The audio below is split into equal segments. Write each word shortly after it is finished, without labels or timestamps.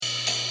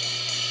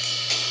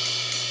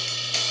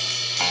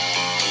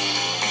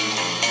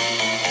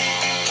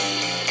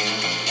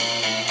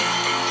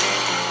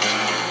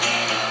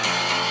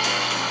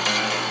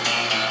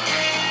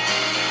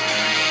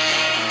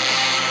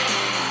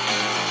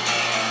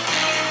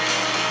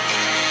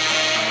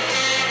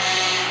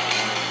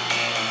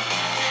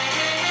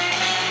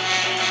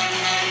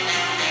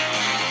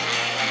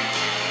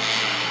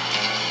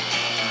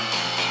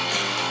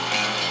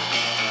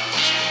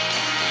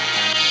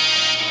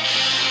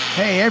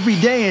Every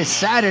day is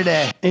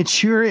Saturday. It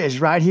sure is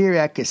right here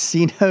at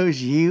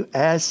Casinos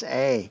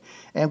USA.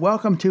 And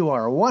welcome to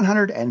our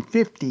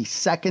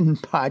 152nd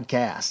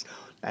podcast.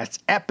 That's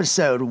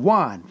episode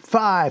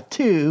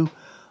 152.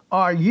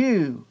 Are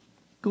you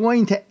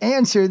going to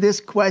answer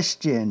this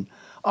question?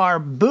 Are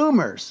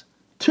boomers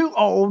too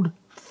old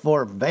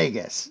for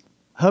Vegas?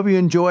 Hope you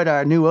enjoyed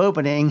our new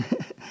opening.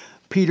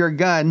 Peter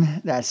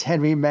Gunn, that's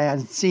Henry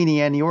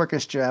Mancini and the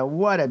orchestra.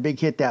 What a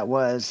big hit that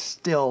was.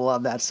 Still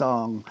love that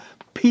song.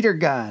 Peter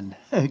Gunn.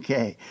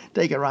 Okay,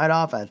 take it right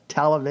off a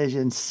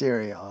television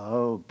serial.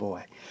 Oh,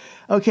 boy.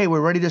 Okay,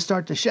 we're ready to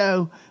start the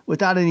show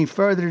without any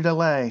further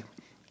delay.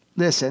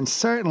 Listen,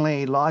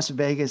 certainly Las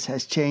Vegas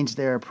has changed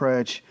their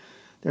approach.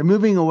 They're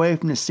moving away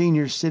from the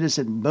senior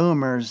citizen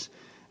boomers,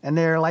 and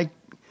they're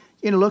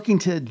looking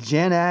to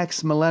Gen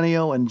X,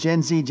 Millennial, and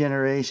Gen Z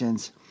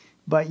generations.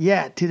 But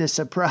yet, to the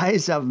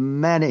surprise of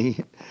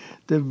many,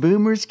 the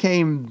boomers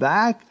came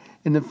back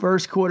in the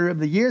first quarter of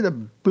the year. The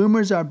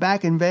boomers are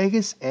back in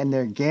Vegas, and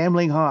they're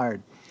gambling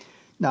hard.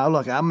 Now,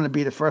 look, I'm going to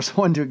be the first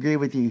one to agree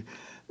with you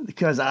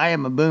because I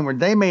am a boomer.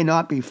 They may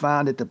not be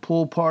found at the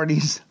pool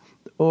parties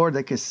or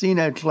the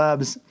casino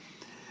clubs.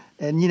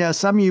 And,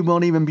 some of you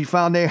won't even be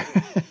found there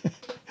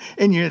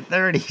in your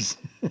 30s.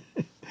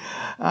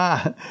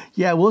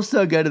 Yeah, we'll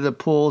still go to the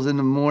pools in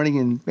the morning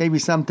and maybe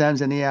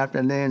sometimes in the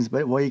afternoons,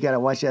 but you got to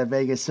watch that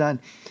Vegas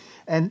sun.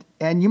 And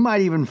you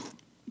might even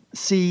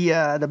see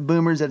the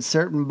boomers at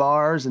certain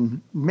bars and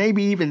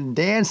maybe even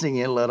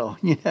dancing a little,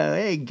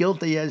 hey,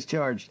 guilty as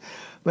charged.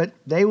 But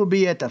they will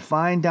be at the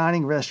fine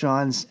dining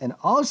restaurants and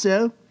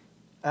also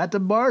at the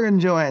bargain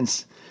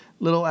joints.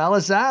 Little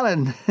Ellis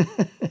Island.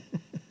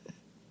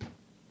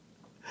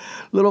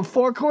 Little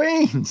Four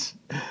Queens.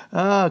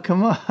 Oh,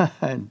 come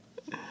on.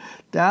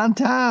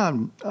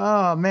 Downtown.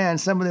 Oh, man,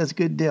 some of those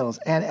good deals.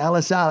 And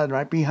Ellis Island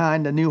right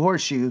behind the new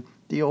Horseshoe,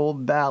 the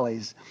old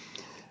Bally's.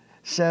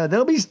 So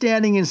they'll be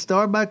standing in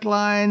Starbucks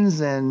lines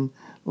and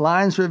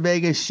lines for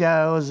Vegas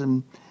shows,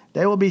 and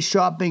they will be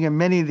shopping in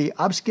many of the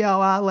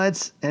upscale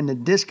outlets and the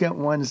discount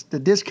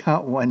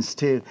ones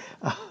too.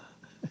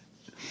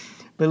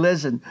 But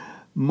listen,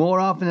 more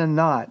often than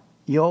not,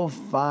 you'll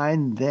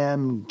find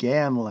them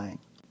gambling.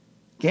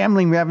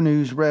 Gambling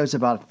revenues rose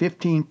about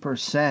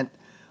 15%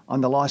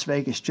 on the Las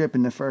Vegas Strip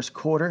in the first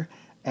quarter,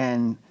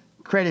 and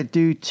credit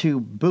due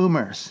to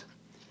boomers.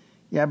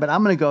 Yeah, but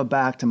I'm going to go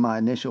back to my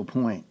initial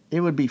point. It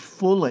would be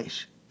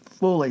foolish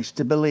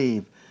to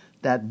believe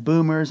that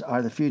boomers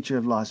are the future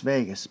of Las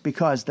Vegas,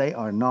 because they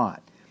are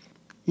not.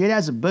 Yet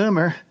as a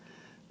boomer,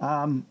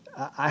 I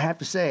have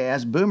to say,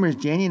 as boomers,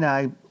 Janie and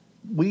I,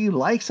 we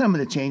like some of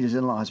the changes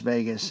in Las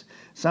Vegas.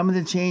 Some of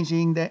the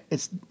changing that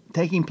it's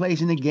taking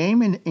place in the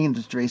gaming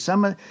industry.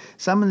 Some of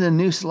the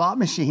new slot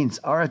machines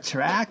are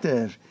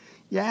attractive.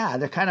 Yeah,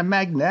 they're kind of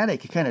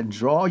magnetic. They kind of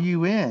draw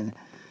you in.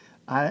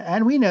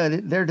 And we know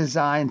that they're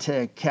designed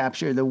to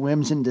capture the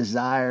whims and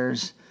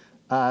desires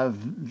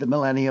of the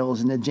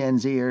millennials and the Gen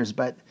Zers.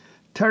 But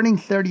turning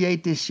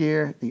 38 this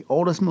year, the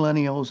oldest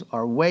millennials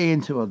are way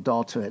into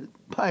adulthood.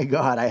 By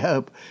God, I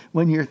hope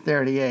when you're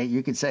 38,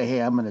 you can say,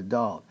 hey, I'm an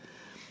adult.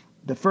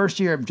 The first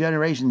year of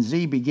Generation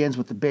Z begins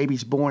with the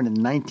babies born in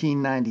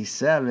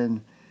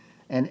 1997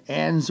 and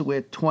ends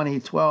with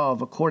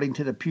 2012, according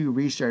to the Pew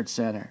Research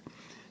Center.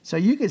 So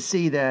you can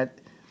see that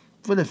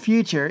for the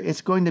future,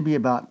 it's going to be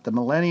about the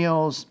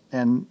millennials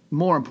and,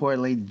 more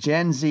importantly,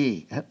 Gen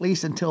Z, at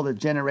least until the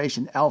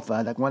Generation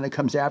Alpha, that one that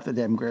comes after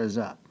them, grows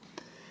up.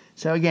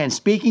 So again,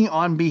 speaking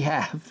on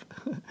behalf,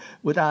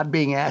 without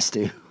being asked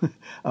to,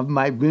 of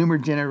my boomer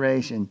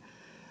generation,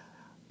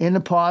 in the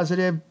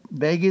positive,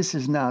 Vegas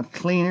is now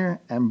cleaner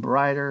and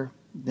brighter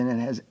than it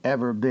has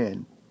ever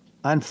been.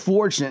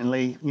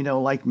 Unfortunately,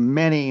 like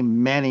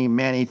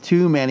many,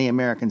 too many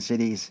American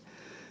cities,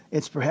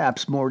 it's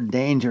perhaps more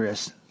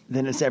dangerous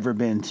than it's ever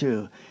been,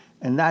 too.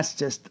 And that's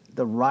just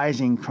the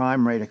rising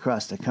crime rate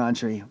across the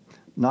country.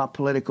 Not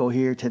political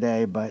here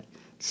today, but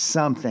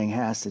something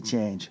has to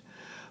change.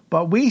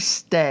 But we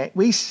stay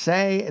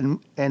in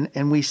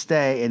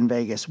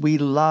Vegas. We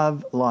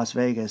love Las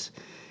Vegas.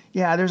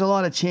 Yeah, there's a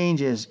lot of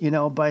changes,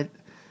 but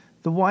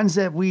the ones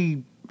that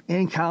we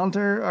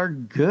encounter are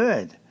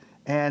good.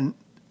 And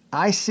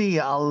I see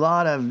a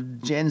lot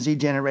of Gen Z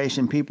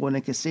generation people in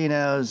the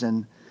casinos,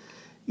 and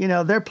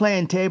they're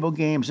playing table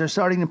games. They're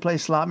starting to play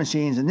slot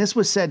machines. And this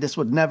was said this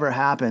would never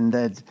happen,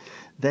 that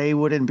they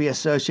wouldn't be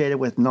associated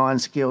with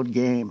non-skilled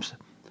games.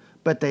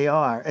 But they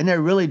are. And they're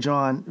really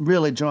drawn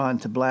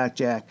to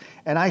blackjack.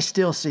 And I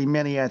still see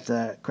many at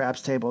the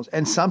craps tables.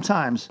 And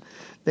sometimes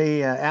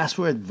they ask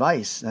for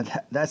advice.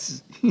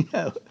 That's,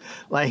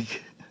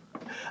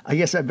 I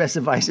guess our best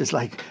advice is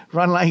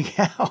run like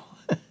hell.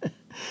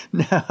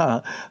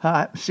 No,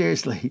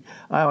 seriously.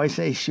 I always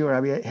say, sure,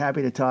 I'll be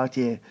happy to talk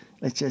to you.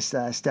 Let's just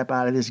step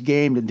out of this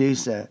game to do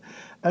so.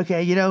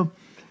 Okay,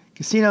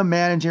 casino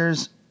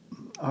managers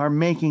are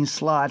making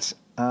slots.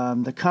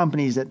 The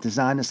companies that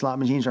design the slot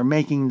machines are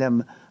making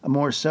them a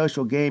more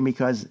social game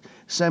because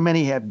so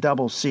many have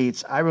double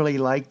seats. I really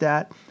like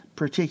that,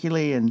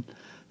 particularly in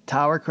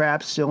tower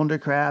craps, cylinder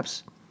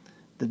craps.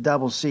 the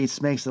double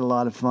seats makes it a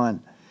lot of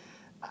fun.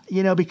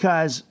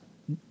 Because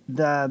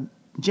the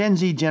Gen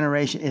Z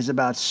generation is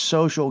about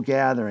social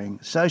gathering,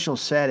 social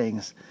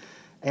settings.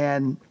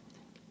 And,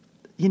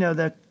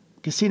 the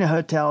casino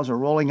hotels are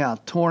rolling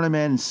out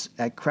tournaments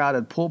at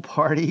crowded pool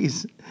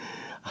parties,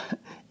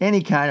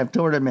 any kind of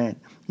tournament.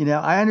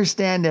 I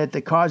understand that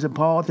the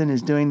Cosmopolitan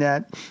is doing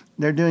that.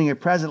 They're doing it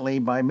presently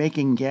by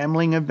making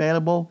gambling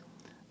available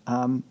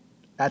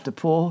at the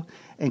pool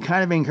and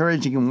kind of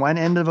encouraging one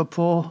end of a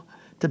pool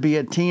to be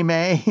a Team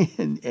A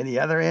and the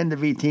other end to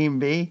be Team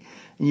B.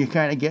 And you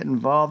kind of get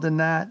involved in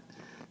that.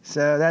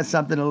 So that's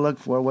something to look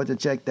for. We'll have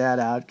to check that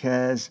out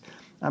because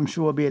I'm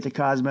sure we'll be at the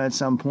Cosmo at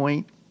some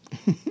point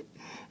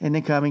in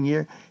the coming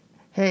year.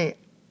 Hey,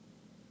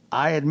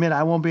 I admit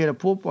I won't be at a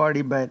pool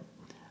party, but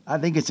I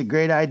think it's a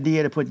great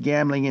idea to put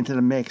gambling into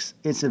the mix.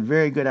 It's a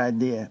very good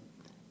idea.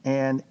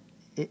 And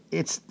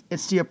it's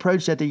the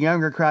approach that the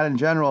younger crowd in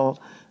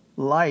general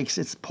likes.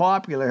 It's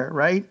popular,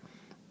 right?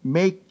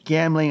 Make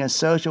gambling a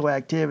social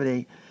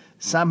activity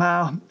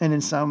somehow and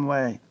in some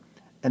way.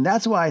 And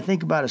that's why I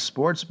think about a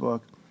sports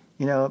book.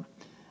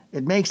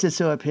 It makes it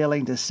so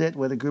appealing to sit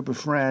with a group of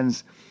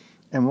friends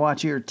and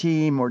watch your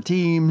team or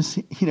teams.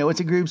 It's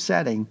a group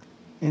setting.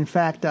 In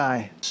fact,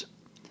 I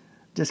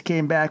just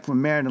came back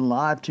from Meriden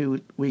Live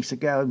 2 weeks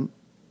ago.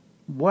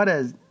 What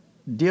a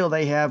deal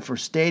they have for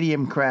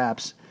stadium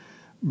craps,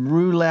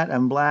 roulette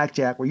and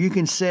blackjack, where you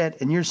can sit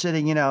and you're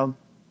sitting,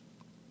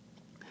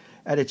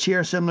 at a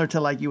chair similar to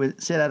like you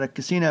would sit at a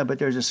casino, but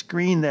there's a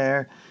screen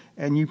there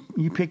and you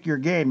pick your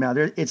game. Now,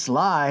 it's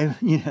live,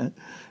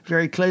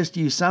 very close to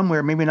you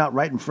somewhere, maybe not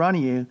right in front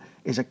of you,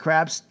 is a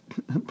craps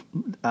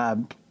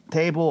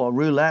table, a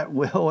roulette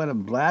wheel, and a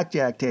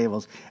blackjack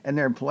tables, and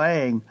they're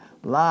playing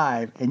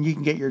live, and you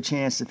can get your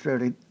chance to throw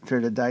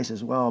the dice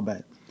as well.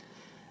 But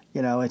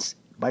it's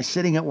by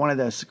sitting at one of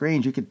those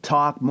screens, you could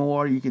talk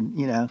more. You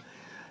can,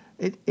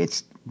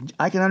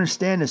 I can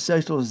understand the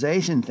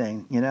socialization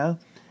thing,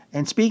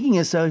 And speaking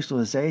of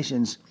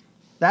socializations,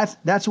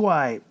 that's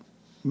why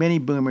many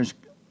boomers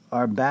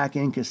are back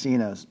in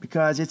casinos,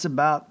 because it's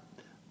about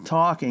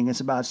talking,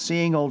 it's about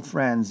seeing old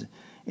friends,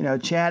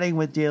 chatting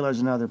with dealers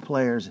and other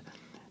players,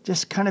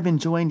 just kind of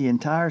enjoying the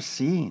entire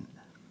scene.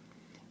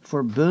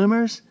 For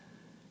boomers,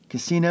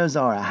 casinos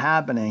are a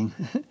happening.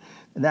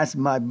 That's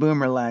my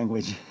boomer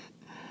language.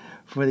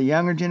 For the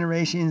younger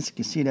generations,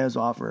 casinos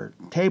offer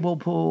table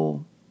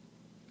pool,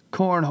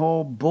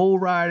 cornhole, bull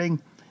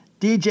riding,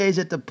 DJs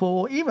at the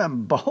pool,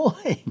 even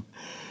bowling.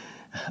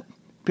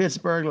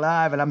 Pittsburgh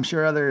Live, and I'm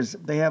sure others,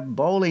 they have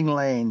bowling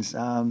lanes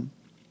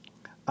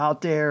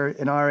out there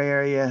in our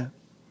area.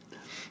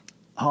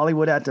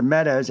 Hollywood at the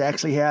Meadows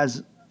actually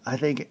has, I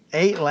think,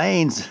 8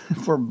 lanes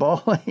for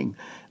bowling.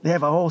 They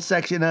have a whole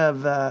section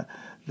of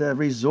the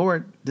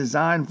resort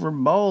designed for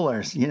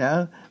bowlers,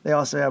 They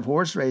also have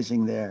horse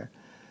racing there.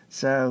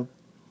 So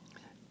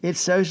it's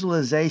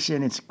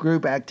socialization, it's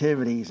group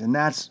activities, and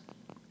that's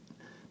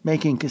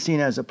making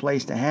casinos a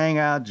place to hang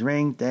out,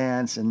 drink,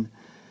 dance, and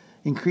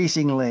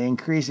increasingly,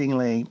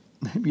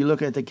 if you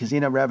look at the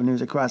casino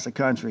revenues across the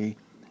country,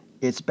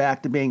 it's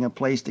back to being a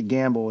place to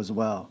gamble as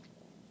well.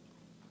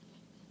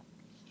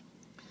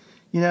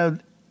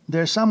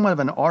 There's somewhat of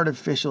an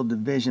artificial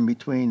division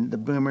between the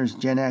boomers,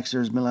 Gen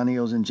Xers,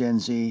 millennials, and Gen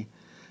Z.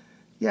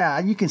 Yeah,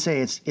 you can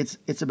say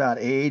it's about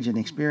age and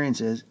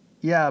experiences.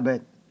 Yeah,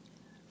 but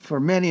for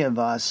many of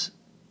us,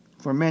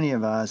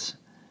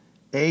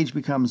 age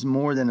becomes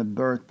more than a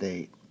birth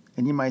date.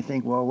 And you might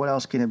think, well, what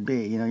else can it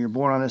be? You're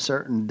born on a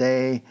certain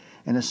day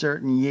in a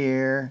certain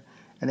year,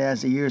 and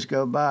as the years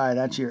go by,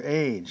 that's your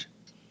age.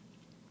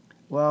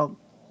 Well,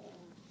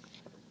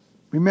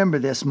 remember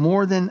this,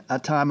 more than a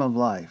time of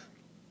life.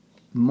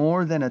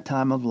 More than a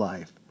time of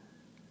life.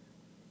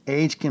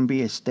 Age can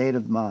be a state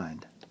of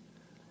mind.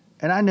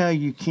 And I know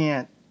you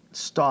can't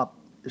stop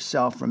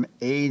yourself from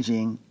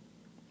aging.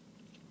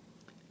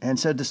 And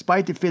so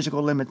despite the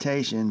physical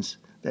limitations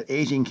that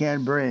aging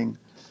can bring,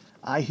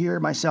 I hear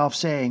myself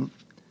saying,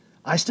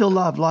 I still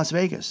love Las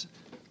Vegas.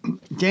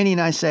 Janie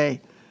and I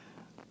say,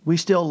 we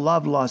still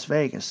love Las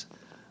Vegas.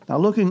 Now,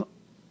 looking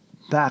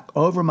back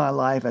over my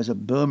life as a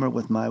boomer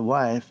with my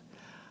wife,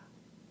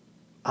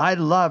 I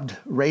loved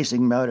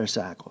racing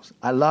motorcycles.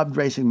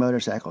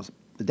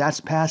 But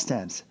that's past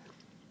tense,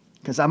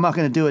 because I'm not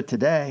going to do it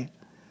today.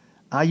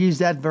 I use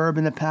that verb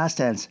in the past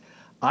tense.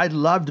 I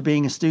loved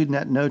being a student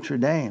at Notre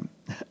Dame.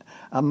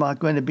 I'm not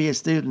going to be a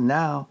student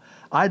now.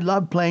 I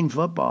loved playing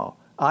football.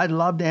 I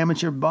loved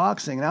amateur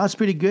boxing, and I was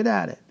pretty good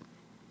at it.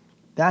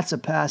 That's a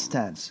past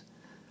tense.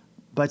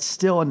 But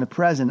still in the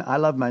present, I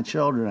love my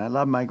children. I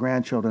love my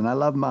grandchildren. I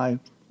love my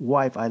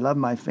wife. I love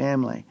my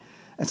family.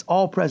 It's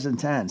all present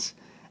tense.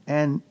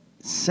 And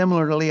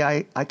similarly,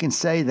 I can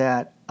say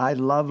that I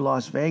love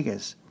Las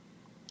Vegas.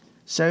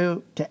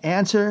 So to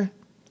answer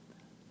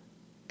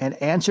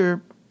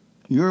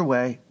your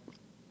way,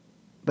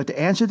 but to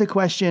answer the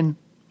question,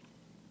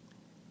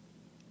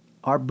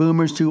 are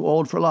boomers too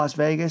old for Las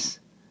Vegas?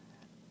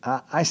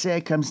 I say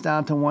it comes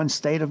down to one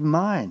state of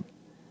mind.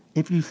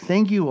 If you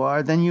think you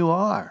are, then you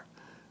are.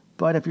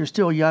 But if you're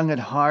still young at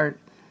heart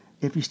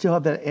if you still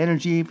have that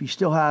energy, if you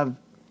still have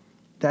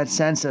that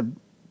sense of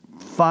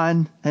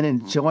fun and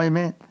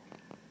enjoyment,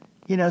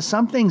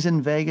 some things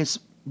in Vegas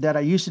that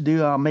I used to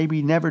do, I'll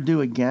maybe never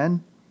do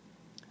again.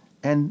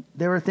 And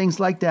there were things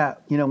like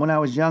that, when I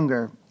was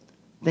younger,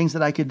 things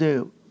that I could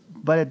do.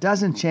 But it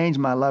doesn't change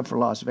my love for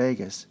Las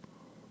Vegas.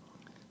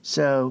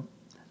 So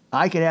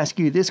I could ask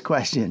you this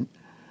question.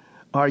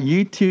 Are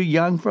you too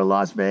young for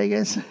Las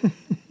Vegas?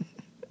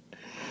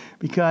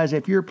 Because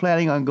if you're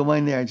planning on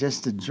going there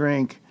just to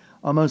drink,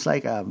 almost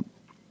like a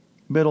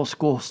middle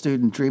school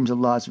student dreams of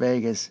Las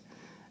Vegas,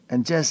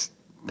 and just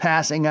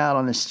passing out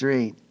on the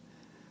street,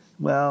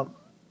 well,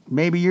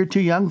 maybe you're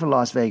too young for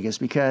Las Vegas,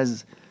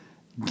 because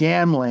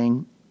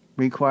gambling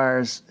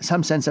requires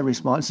some sense of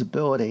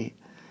responsibility,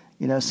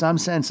 some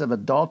sense of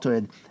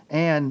adulthood,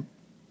 and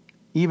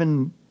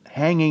even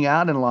hanging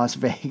out in Las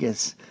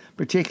Vegas,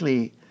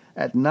 particularly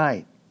at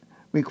night,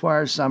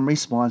 requires some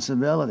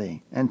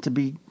responsibility and to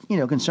be,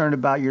 concerned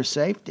about your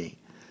safety.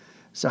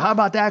 So how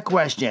about that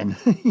question?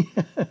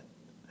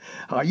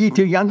 Are you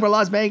too young for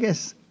Las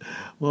Vegas?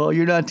 Well,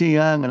 you're not too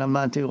young and I'm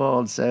not too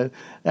old. So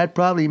that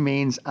probably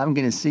means I'm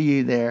going to see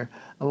you there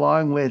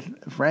along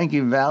with Frankie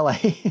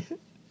Valli.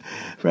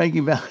 Frankie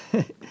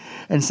Valli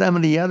and some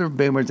of the other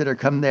boomers that are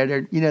coming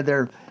there.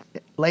 They're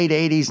late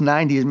 80s,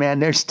 90s,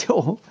 man. They're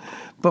still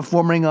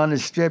performing on the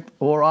strip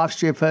or off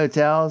strip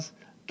hotels.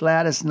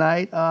 Gladys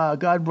Knight,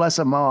 God bless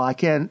them all.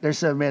 There's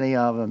so many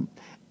of them.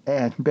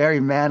 And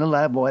Barry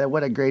Manilow, boy,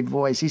 what a great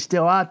voice. He's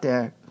still out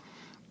there.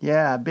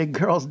 Yeah, big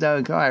girls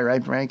don't cry,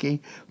 right,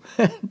 Frankie?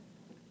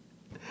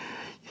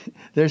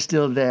 They're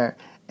still there.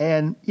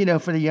 And,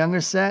 for the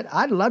younger set,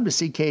 I'd love to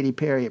see Katy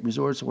Perry at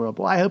Resorts World.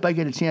 Boy, I hope I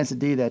get a chance to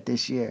do that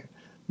this year.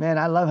 Man,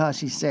 I love how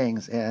she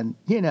sings. And,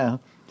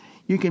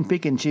 you can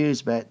pick and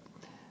choose, but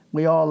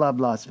we all love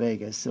Las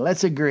Vegas. So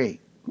let's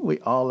agree. We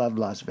all love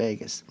Las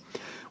Vegas.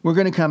 We're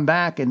going to come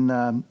back,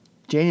 and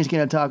Janie's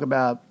going to talk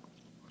about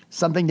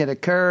something that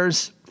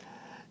occurs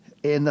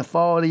in the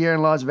fall of the year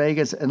in Las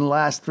Vegas and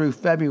lasts through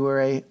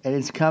February, and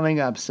it's coming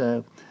up.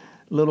 So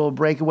little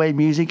breakaway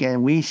music,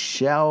 and we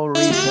shall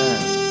return.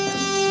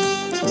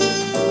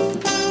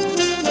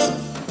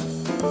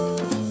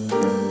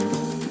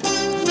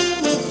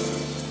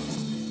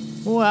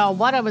 Well,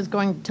 what I was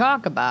going to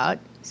talk about,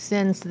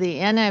 since the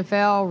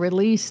NFL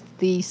released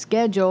the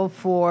schedule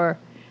for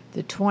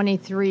the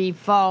 23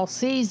 fall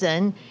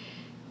season,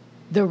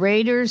 the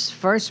Raiders'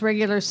 first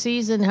regular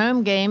season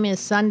home game is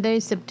Sunday,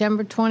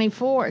 September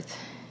 24th.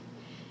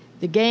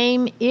 The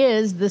game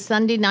is the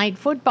Sunday Night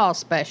Football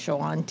special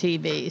on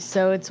TV,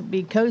 so it'll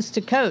be coast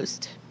to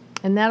coast,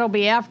 and that'll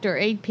be after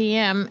 8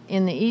 p.m.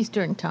 in the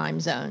Eastern time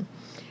zone.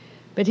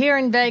 But here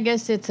in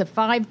Vegas, it's a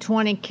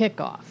 5:20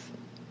 kickoff.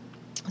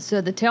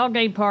 So the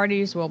tailgate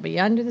parties will be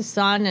under the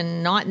sun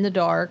and not in the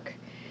dark.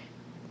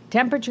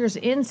 Temperatures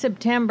in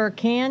September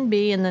can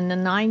be in the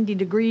 90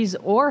 degrees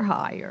or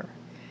higher.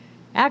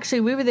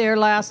 Actually, we were there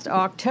last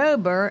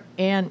October,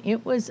 and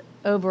it was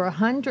over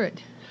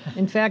 100.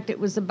 In fact, it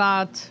was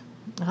about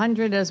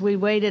 100 as we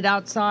waited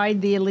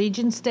outside the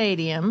Allegiant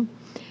Stadium,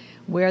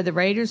 where the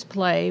Raiders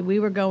play. We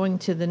were going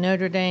to the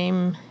Notre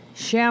Dame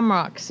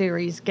Shamrock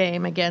Series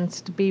game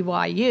against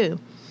BYU.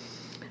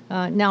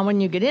 Now,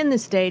 when you get in the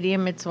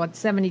stadium, it's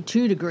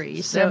 72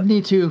 degrees.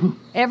 72. So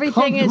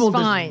everything is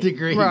fine.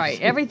 Degrees. Right.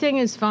 Everything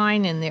is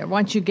fine in there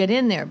once you get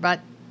in there.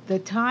 But the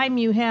time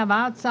you have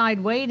outside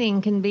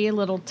waiting can be a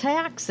little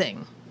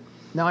taxing.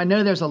 Now, I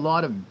know there's a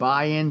lot of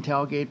buy-in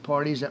tailgate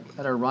parties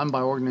that are run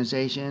by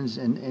organizations,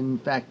 and in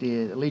fact,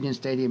 the Allegiant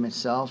Stadium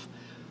itself.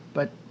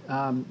 But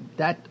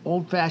that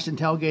old-fashioned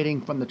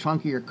tailgating from the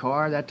trunk of your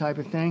car, that type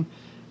of thing,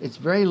 it's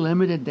very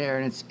limited there,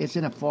 and it's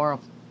in a far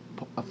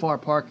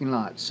parking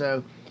lot.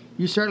 So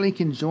you certainly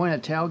can join a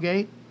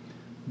tailgate,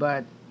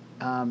 but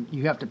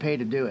you have to pay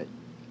to do it.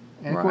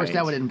 And, of course,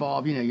 that would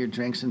involve, your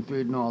drinks and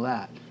food and all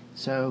that.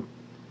 So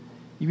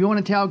if you want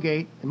a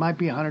tailgate, it might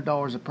be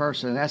 $100 a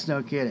person, and that's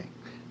no kidding.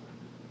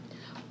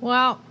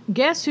 Well,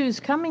 guess who's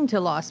coming to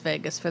Las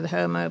Vegas for the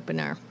home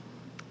opener?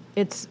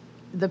 It's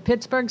the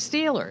Pittsburgh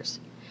Steelers.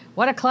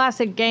 What a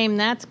classic game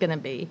that's going to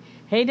be.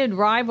 Hated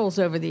rivals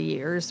over the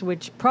years,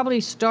 which probably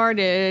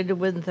started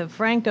with the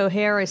Franco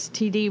Harris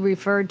TD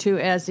referred to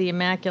as the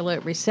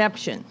Immaculate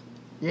Reception.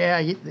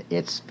 Yeah,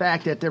 it's the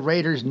fact that the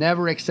Raiders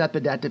never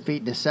accepted that defeat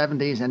in the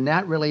 70s, and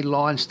that really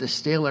launched the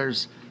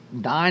Steelers'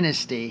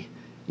 dynasty,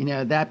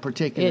 that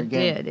particular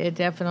game. It did. It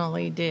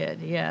definitely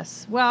did,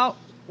 yes. Well,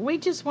 we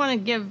just want to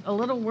give a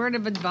little word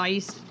of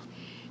advice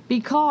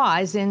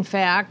because, in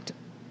fact,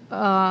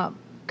 Coach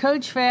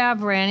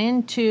Fav ran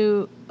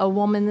into a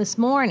woman this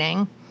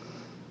morning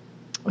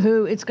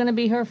who it's going to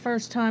be her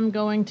first time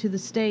going to the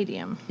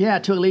stadium. Yeah,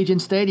 to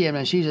Allegiant Stadium,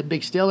 and she's a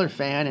big Steeler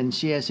fan, and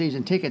she has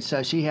season tickets,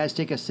 so she has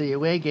tickets to the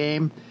away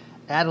game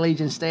at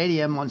Allegiant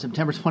Stadium on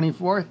September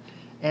 24th,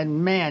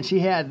 and man, she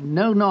had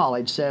no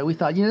knowledge, so we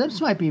thought,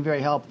 this might be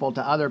very helpful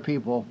to other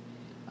people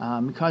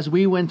because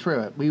we went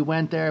through it. We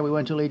went there, we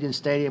went to Allegiant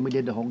Stadium, we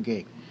did the whole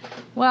gig.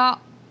 Well,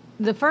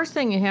 the first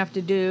thing you have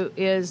to do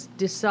is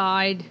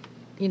decide,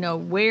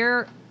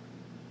 where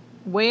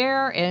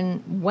where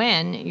and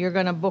when you're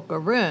going to book a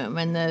room.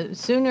 And the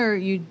sooner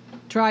you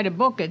try to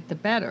book it, the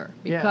better,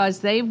 because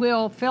they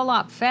will fill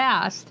up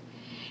fast.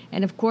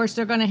 And, of course,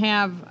 they're going to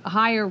have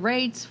higher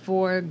rates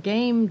for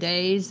game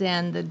days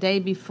and the day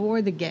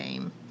before the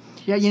game.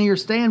 Yeah, you're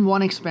staying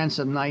one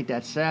expensive night,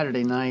 that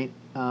Saturday night.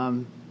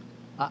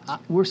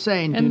 We're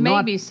saying and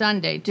maybe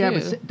Sunday, too.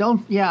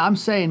 Yeah, but I'm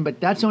saying, but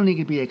that's only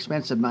going to be an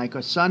expensive night,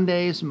 because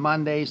Sundays,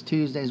 Mondays,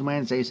 Tuesdays,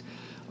 Wednesdays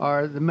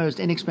are the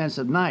most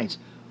inexpensive nights.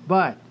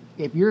 But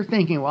if you're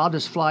thinking, well, I'll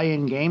just fly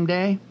in game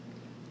day,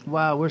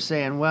 well, we're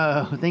saying,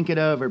 whoa, think it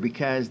over,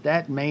 because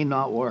that may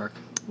not work.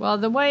 Well,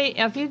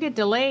 if you get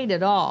delayed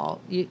at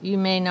all, you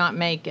may not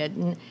make it.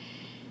 And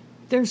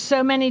there's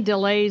so many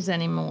delays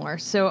anymore.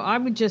 So I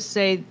would just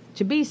say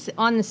to be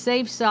on the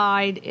safe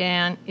side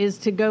is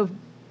to go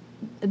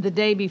the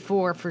day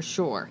before for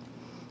sure.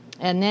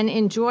 And then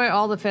enjoy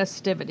all the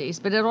festivities.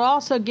 But it'll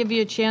also give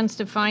you a chance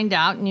to find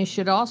out, and you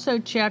should also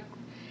check,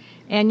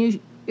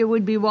 it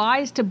would be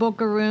wise to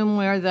book a room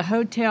where the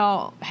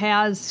hotel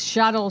has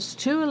shuttles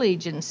to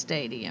Allegiant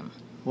Stadium.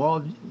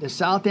 Well, the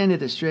south end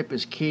of the Strip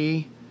is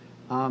key.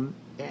 And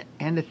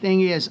the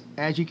thing is,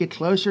 as you get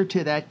closer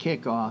to that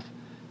kickoff,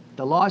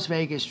 the Las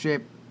Vegas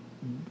Strip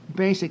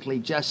basically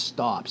just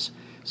stops.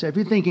 So if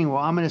you're thinking,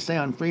 well, I'm going to stay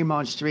on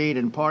Fremont Street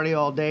and party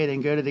all day,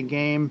 then go to the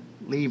game,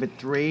 leave at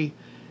 3,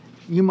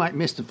 you might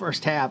miss the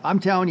first half. I'm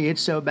telling you,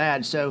 it's so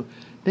bad. So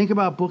think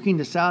about booking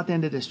the south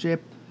end of the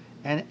Strip.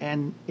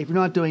 And if you're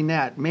not doing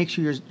that, make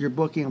sure you're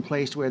booking a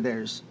place where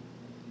there's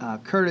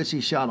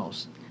courtesy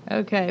shuttles.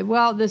 Okay,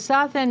 well, the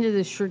south end of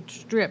the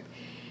Strip,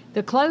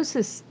 the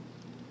closest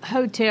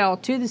hotel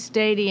to the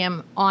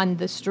stadium on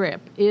the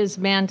Strip is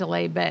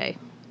Mandalay Bay.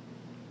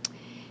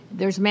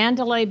 There's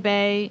Mandalay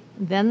Bay,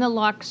 then the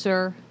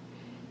Luxor,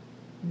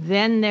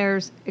 then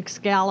there's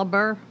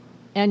Excalibur,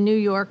 and New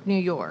York, New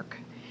York.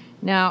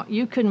 Now,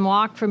 you can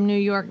walk from New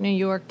York, New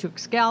York to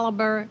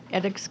Excalibur.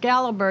 At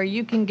Excalibur,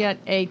 you can get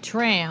a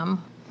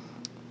tram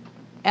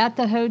at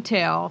the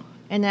hotel,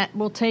 and that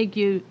will take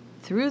you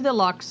through the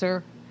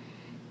Luxor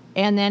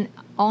and then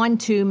on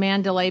to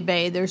Mandalay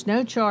Bay. There's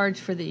no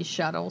charge for these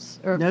shuttles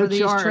or for these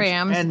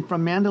trams. And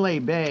from Mandalay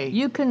Bay,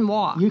 you can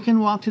walk. You can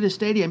walk to the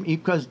stadium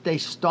because they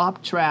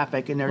stop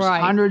traffic, and there's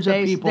hundreds of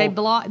people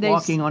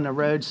walking on the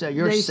road, so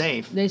you're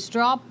safe. They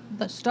stop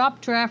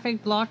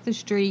traffic, block the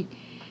street,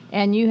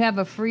 and you have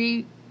a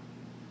free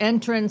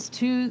entrance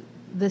to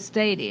the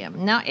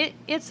stadium. Now,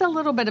 it's a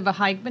little bit of a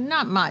hike, but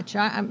not much.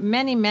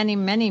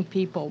 Many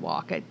people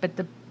walk it, but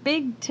the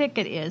big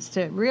ticket is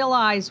to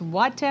realize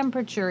what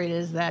temperature it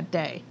is that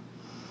day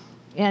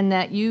and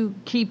that you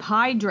keep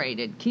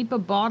hydrated. Keep a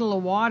bottle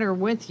of water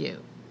with you.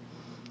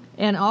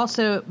 And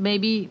also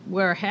maybe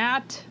wear a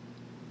hat,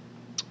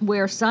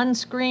 wear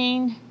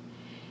sunscreen,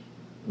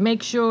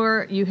 make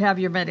sure you have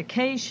your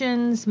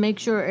medications, make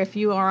sure if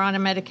you are on a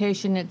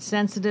medication it's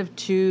sensitive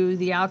to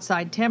the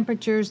outside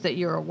temperatures that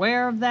you're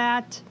aware of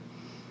that,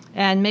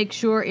 and make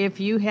sure if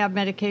you have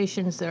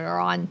medications that are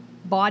on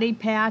body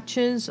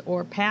patches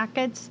or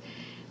packets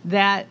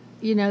that,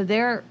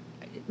 they're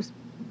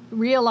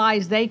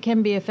realize they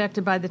can be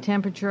affected by the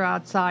temperature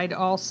outside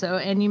also,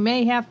 and you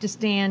may have to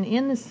stand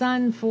in the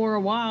sun for a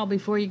while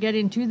before you get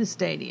into the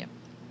stadium.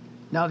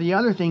 Now, the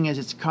other thing is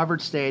it's a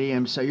covered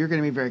stadium, so you're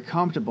going to be very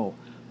comfortable.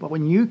 But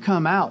when you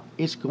come out,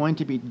 it's going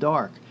to be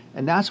dark.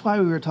 And that's why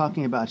we were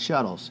talking about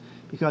shuttles,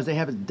 because they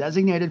have a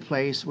designated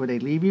place where they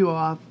leave you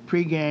off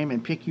pregame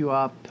and pick you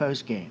up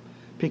postgame.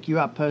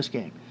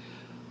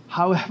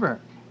 However,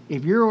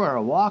 if you're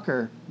a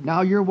walker,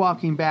 now you're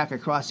walking back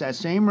across that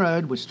same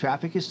road, which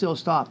traffic is still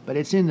stopped, but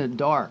it's in the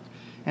dark.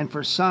 And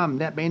for some,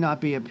 that may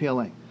not be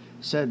appealing.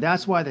 So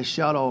that's why the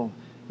shuttle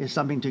is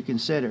something to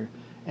consider.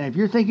 And if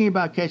you're thinking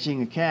about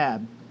catching a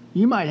cab,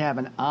 you might have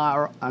an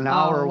hour wait.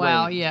 Oh,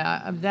 well,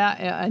 yeah.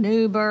 An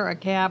Uber, a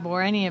cab,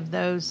 or any of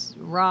those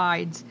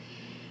rides,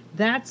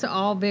 that's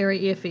all very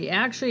iffy.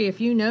 Actually,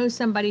 if you know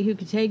somebody who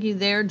could take you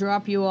there,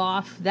 drop you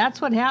off, that's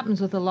what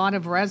happens with a lot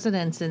of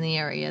residents in the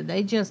area.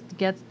 They just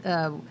get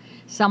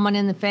someone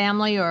in the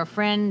family or a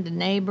friend, a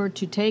neighbor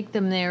to take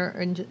them there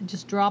and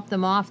just drop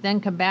them off, then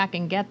come back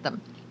and get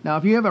them. Now,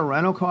 if you have a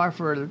rental car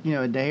for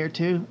a day or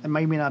two, it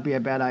may not be a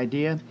bad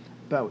idea.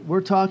 But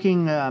we're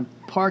talking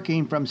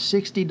parking from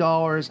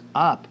 $60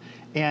 up,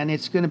 and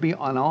it's going to be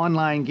an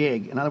online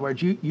gig. In other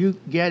words, you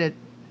get it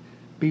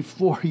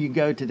before you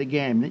go to the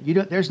game.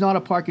 There's not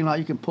a parking lot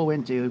you can pull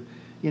into,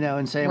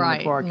 and say I'm going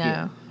to park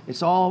here.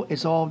 It's all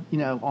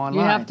online. You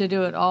have to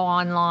do it all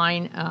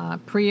online,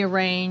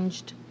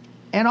 prearranged.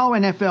 And all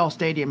NFL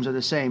stadiums are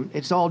the same.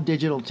 It's all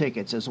digital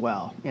tickets as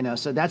well,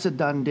 So that's a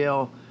done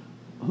deal.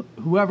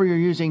 Whoever you're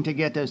using to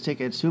get those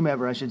tickets,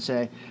 whomever I should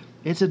say.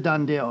 It's a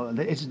done deal.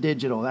 It's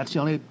digital. That's the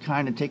only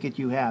kind of ticket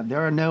you have.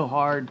 There are no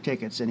hard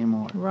tickets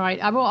anymore. Right.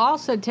 I will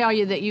also tell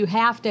you that you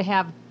have to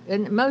have,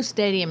 and most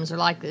stadiums are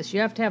like this,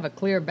 you have to have a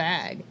clear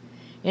bag.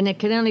 And it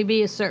can only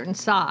be a certain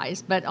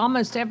size. But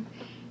almost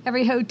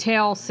every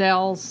hotel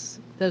sells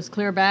those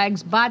clear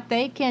bags, but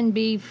they can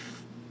be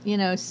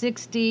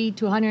 $60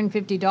 to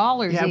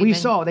 $150. Yeah, even. we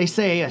saw. They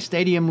say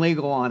stadium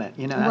legal on it.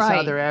 That's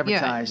how they're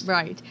advertised. Yeah,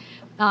 right.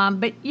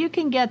 But you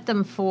can get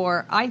them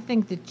for, I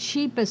think the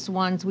cheapest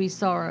ones we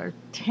saw are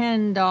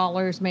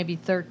 $10, maybe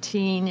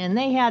 $13, and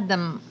they had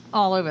them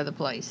all over the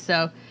place.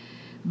 So,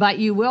 but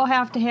you will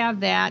have to have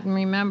that, and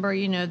remember,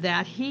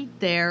 that heat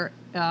there.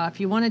 If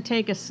you want to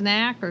take a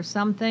snack or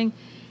something,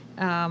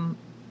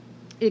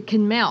 it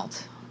can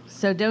melt.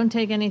 So don't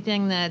take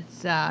anything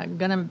that's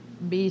going to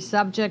be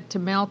subject to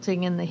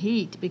melting in the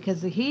heat,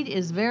 because the heat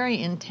is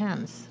very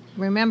intense.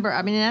 Remember,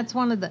 that's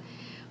one of the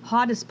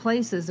hottest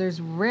places.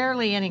 There's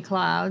rarely any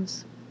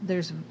clouds.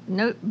 There's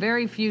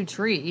very few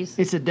trees.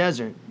 It's a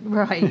desert.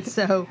 Right.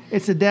 So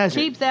it's a desert.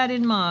 Keep that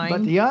in mind.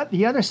 But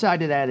the other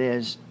side of that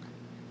is,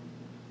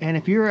 and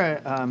if you're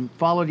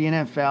follow the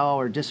NFL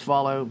or just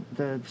follow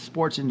the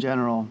sports in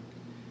general,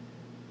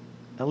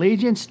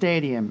 Allegiant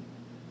Stadium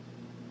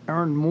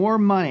earned more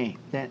money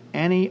than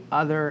any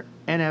other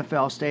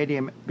NFL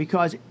stadium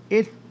because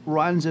it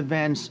runs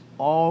events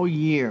all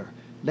year.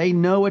 They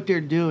know what they're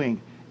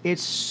doing.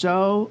 It's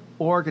so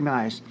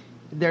organized.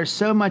 There's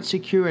so much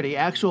security,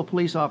 actual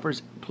police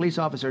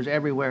officers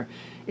everywhere.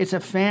 It's a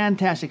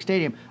fantastic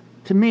stadium.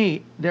 To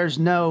me, there's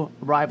no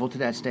rival to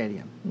that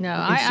stadium. No,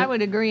 I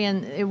would agree.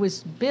 And it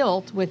was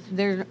built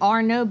there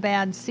are no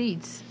bad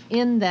seats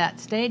in that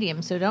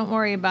stadium, so don't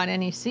worry about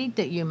any seat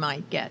that you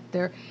might get.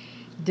 They're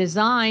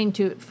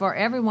designed for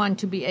everyone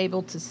to be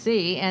able to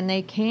see, and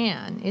they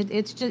can.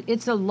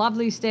 It's a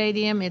lovely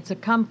stadium. It's a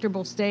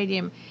comfortable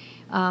stadium.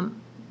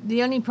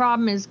 The only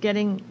problem is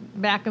getting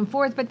back and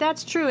forth, but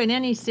that's true in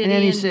any city. In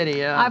any city,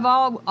 yeah. I've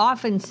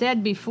often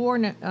said before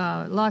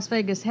Las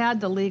Vegas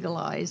had the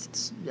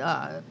legalized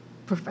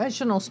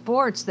professional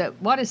sports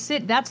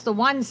that's the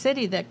one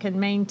city that can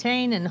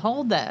maintain and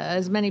hold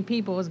as many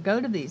people as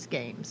go to these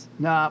games.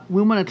 Now,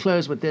 we want to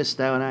close with this,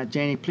 though, and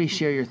Janie, please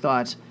share your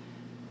thoughts.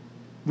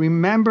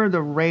 Remember,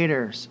 the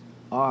Raiders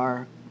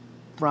are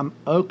from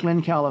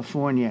Oakland,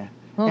 California,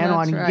 and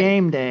on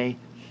game day,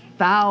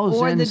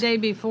 thousands or the day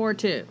before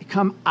too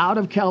come out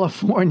of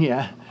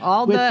California.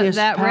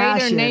 That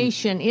Raider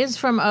Nation is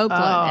from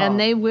Oakland, and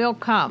they will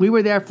come. We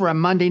were there for a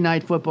Monday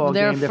night football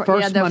game, the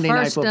first Monday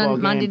night football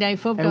game. Monday night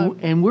football.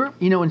 And we're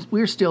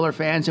we're Steeler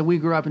fans, and we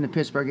grew up in the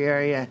Pittsburgh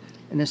area.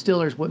 And the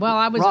Steelers, well,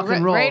 I was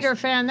a Raider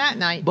fan that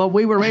night. But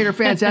we were Raider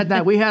fans that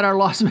night. We had our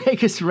Las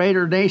Vegas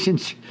Raider Nation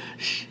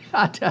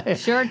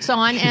shirts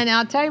on, and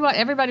I'll tell you what,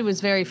 everybody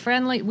was very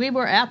friendly. We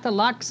were at the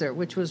Luxor,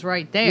 which was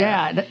right there.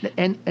 Yeah,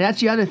 and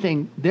that's the other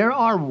thing. There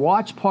are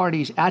watch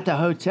parties at the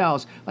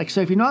hotels. So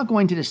if you're not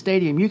going to the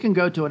stadium, you can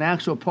go to an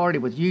actual party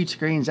with huge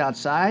screens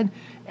outside,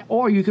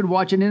 or you could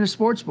watch it in a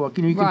sports book,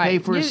 and you can pay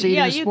for a seat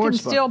in a sports book. Yeah, you can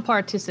still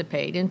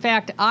participate. In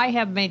fact, I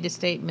have made a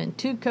statement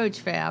to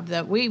Coach Fab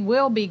that we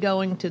will be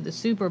going to the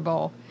Super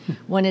Bowl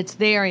when it's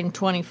there in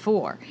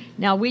 24.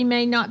 Now, we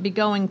may not be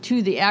going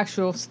to the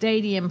actual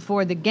stadium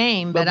for the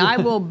game, but I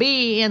will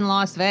be in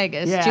Las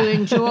Vegas to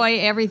enjoy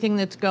everything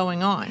that's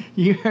going on.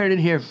 You heard it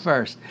here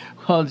first.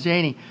 Well,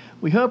 Janie,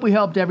 we hope we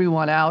helped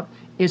everyone out.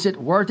 Is it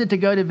worth it to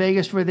go to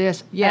Vegas for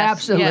this? Yes.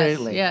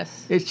 Absolutely.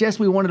 Yes. It's just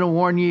we wanted to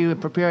warn you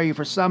and prepare you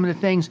for some of the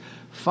things.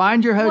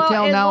 Find your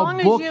hotel now.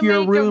 Book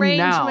your room now. As long as you make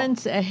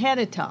arrangements ahead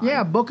of time.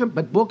 Yeah, book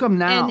them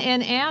now.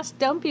 And ask.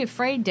 Don't be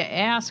afraid to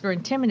ask or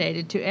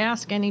intimidated to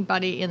ask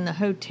anybody in the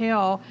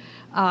hotel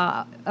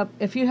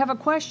if you have a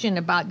question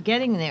about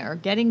getting there,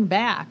 getting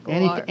back,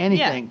 anything.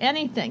 Yeah,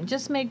 anything.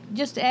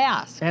 Just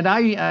ask. And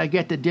I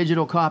get the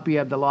digital copy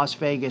of the Las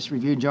Vegas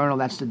Review-Journal.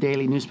 That's the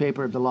daily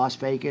newspaper of the Las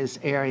Vegas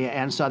area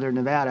and Southern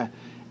Nevada.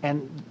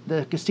 And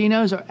the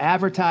casinos are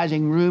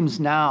advertising rooms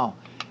now.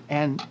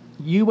 And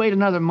you wait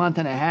another month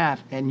and a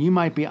half, and you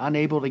might be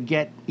unable to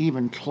get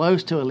even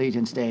close to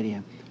Allegiant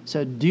Stadium.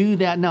 So do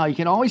that now. You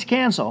can always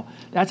cancel.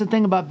 That's the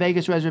thing about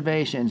Vegas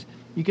reservations.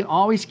 You can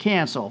always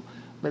cancel,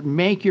 but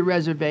make your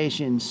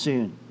reservations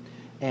soon.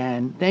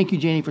 And thank you,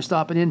 Janie, for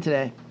stopping in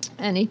today.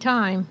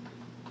 Anytime.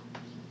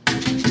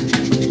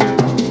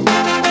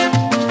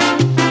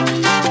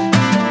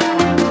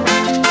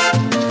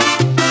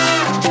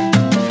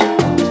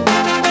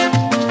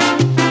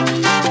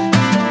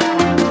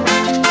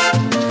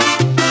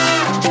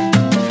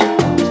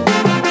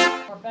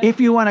 If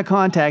you want to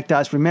contact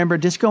us, remember,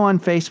 just go on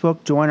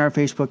Facebook, join our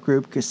Facebook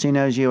group,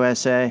 Casinos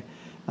USA.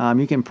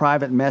 You can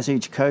private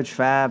message Coach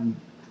Fab,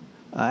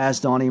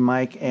 as Donnie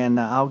Mike, and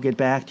I'll get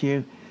back to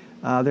you.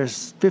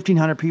 There's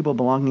 1,500 people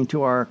belonging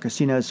to our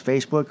Casinos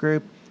Facebook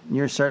group. And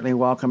you're certainly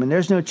welcome. And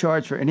there's no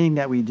charge for anything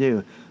that we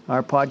do.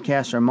 Our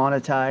podcasts are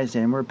monetized,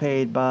 and we're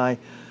paid by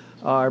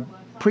our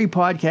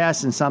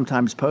pre-podcast and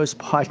sometimes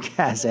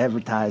post-podcast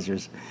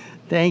advertisers.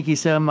 Thank you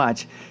so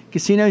much.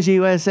 Casinos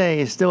USA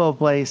is still a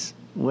place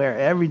where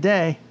every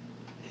day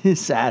is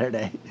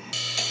Saturday.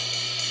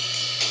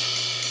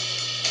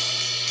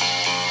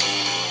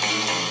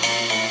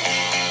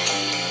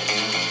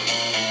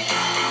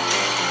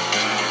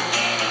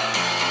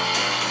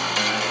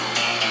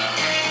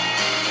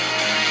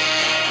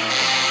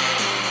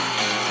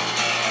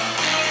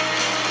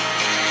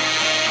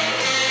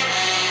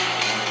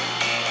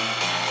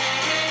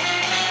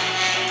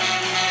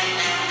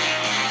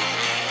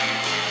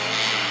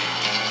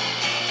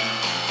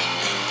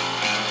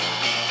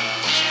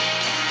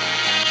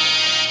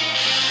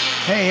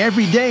 Hey,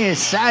 every day is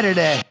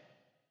Saturday.